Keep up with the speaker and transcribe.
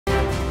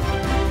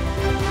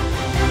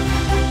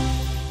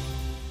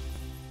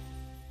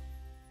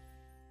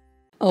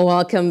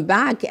Welcome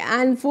back.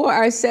 And for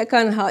our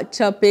second hot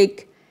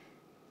topic,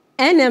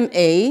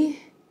 NMA,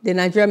 the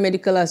Nigerian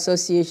Medical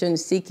Association,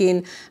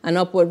 seeking an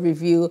upward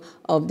review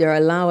of their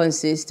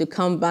allowances to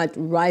combat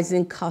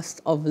rising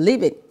cost of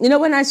living. You know,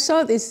 when I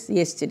saw this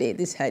yesterday,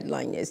 this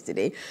headline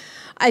yesterday,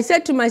 I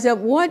said to myself,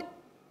 what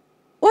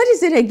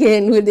is it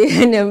again with the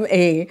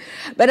NMA?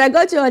 But I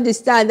got to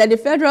understand that the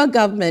federal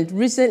government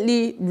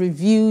recently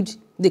reviewed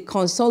the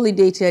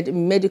consolidated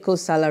medical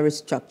salary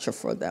structure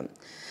for them.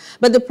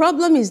 But the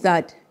problem is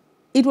that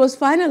it was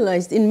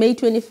finalized in May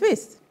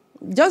 25th,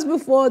 just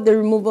before the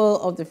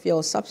removal of the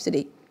fuel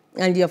subsidy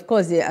and, of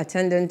course, the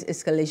attendant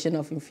escalation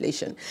of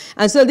inflation.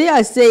 And so they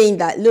are saying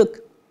that, look,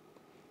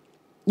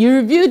 you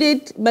reviewed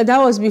it, but that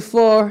was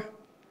before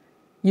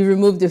you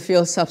removed the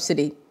fuel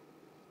subsidy.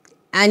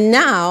 And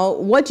now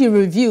what you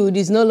reviewed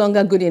is no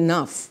longer good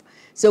enough.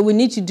 So we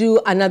need to do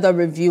another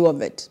review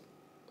of it.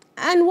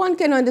 And one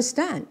can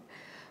understand.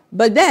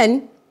 But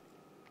then,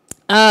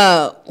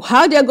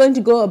 how they're going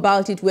to go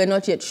about it, we're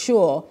not yet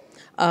sure.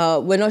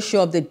 We're not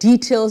sure of the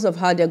details of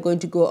how they're going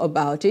to go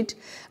about it.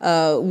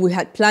 We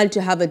had planned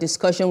to have a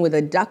discussion with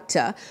a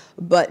doctor,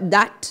 but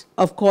that,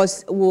 of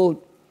course,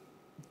 will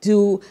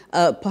do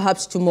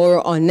perhaps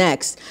tomorrow or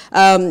next.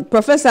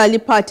 Professor Ali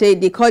Pate,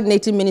 the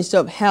Coordinating Minister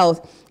of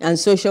Health and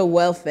Social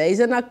Welfare, is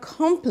an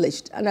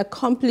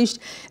accomplished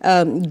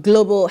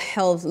global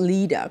health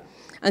leader.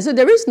 And so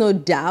there is no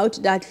doubt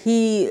that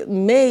he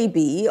may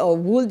be or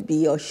would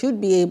be or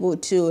should be able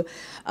to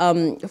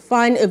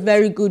find a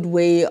very good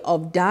way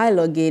of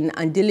dialoguing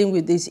and dealing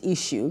with this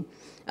issue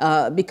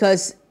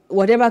because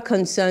whatever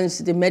concerns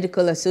the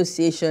Medical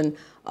Association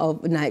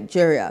of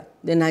Nigeria,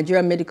 the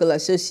Nigerian Medical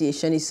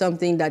Association, is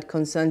something that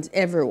concerns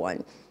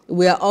everyone.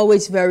 We are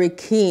always very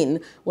keen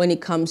when it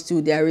comes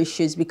to their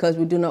issues because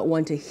we do not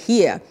want to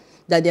hear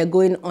that they're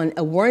going on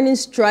a warning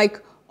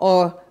strike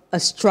or a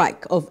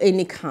strike of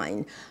any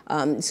kind.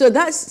 So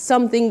that's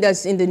something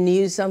that's in the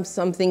news,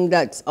 something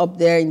that's up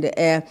there in the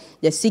air.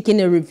 They're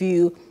seeking a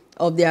review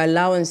of their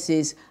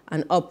allowances,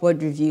 an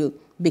upward review,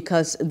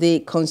 because the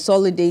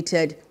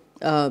consolidated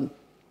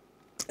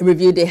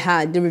review they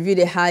had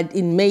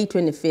in May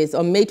 25th,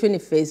 on May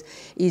 25th,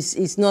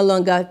 is no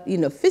longer,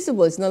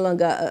 feasible. It's no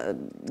longer,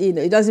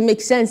 it doesn't make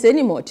sense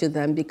anymore to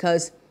them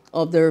because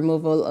of the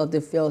removal of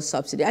the fuel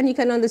subsidy. And you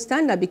can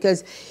understand that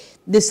because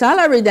the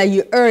salary that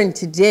you earn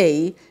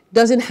today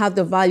doesn't have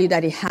the value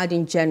that it had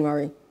in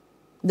January,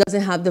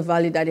 doesn't have the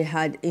value that it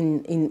had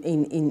in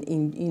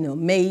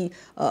May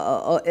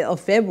or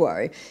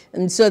February.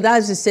 And so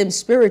that's the same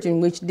spirit in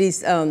which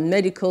these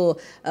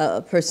medical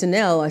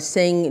personnel are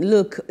saying,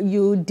 look,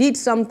 you did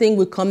something,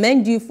 we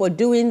commend you for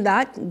doing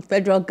that,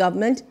 federal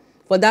government,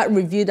 for that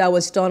review that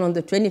was done on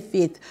the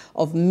 25th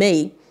of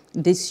May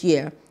this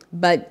year.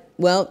 But,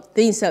 well,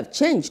 things have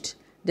changed.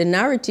 The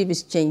narrative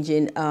is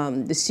changing,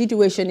 the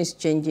situation is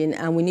changing,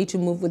 and we need to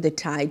move with the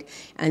tide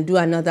and do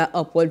another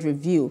upward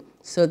review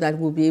so that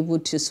we'll be able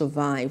to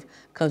survive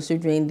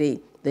considering the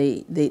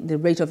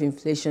rate of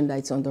inflation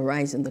that's on the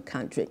rise in the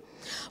country.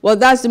 Well,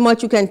 that's the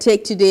much you can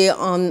take today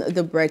on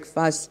The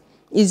Breakfast.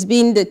 It's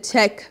been the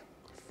Tech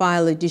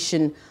File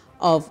edition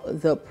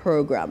of the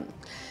program.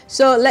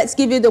 So let's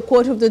give you the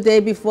quote of the day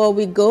before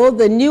we go.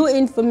 The new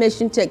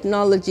information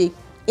technology,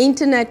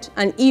 internet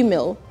and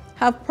email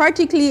have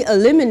practically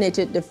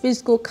eliminated the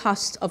physical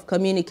cost of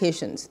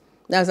communications.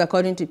 That's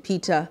according to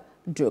Peter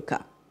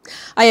Drucker.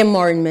 I am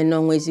Maureen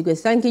Menongwezigwe,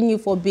 thanking you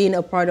for being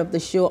a part of the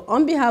show.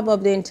 On behalf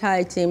of the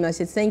entire team, I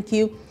say thank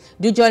you.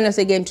 Do join us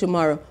again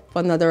tomorrow for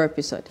another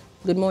episode.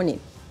 Good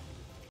morning.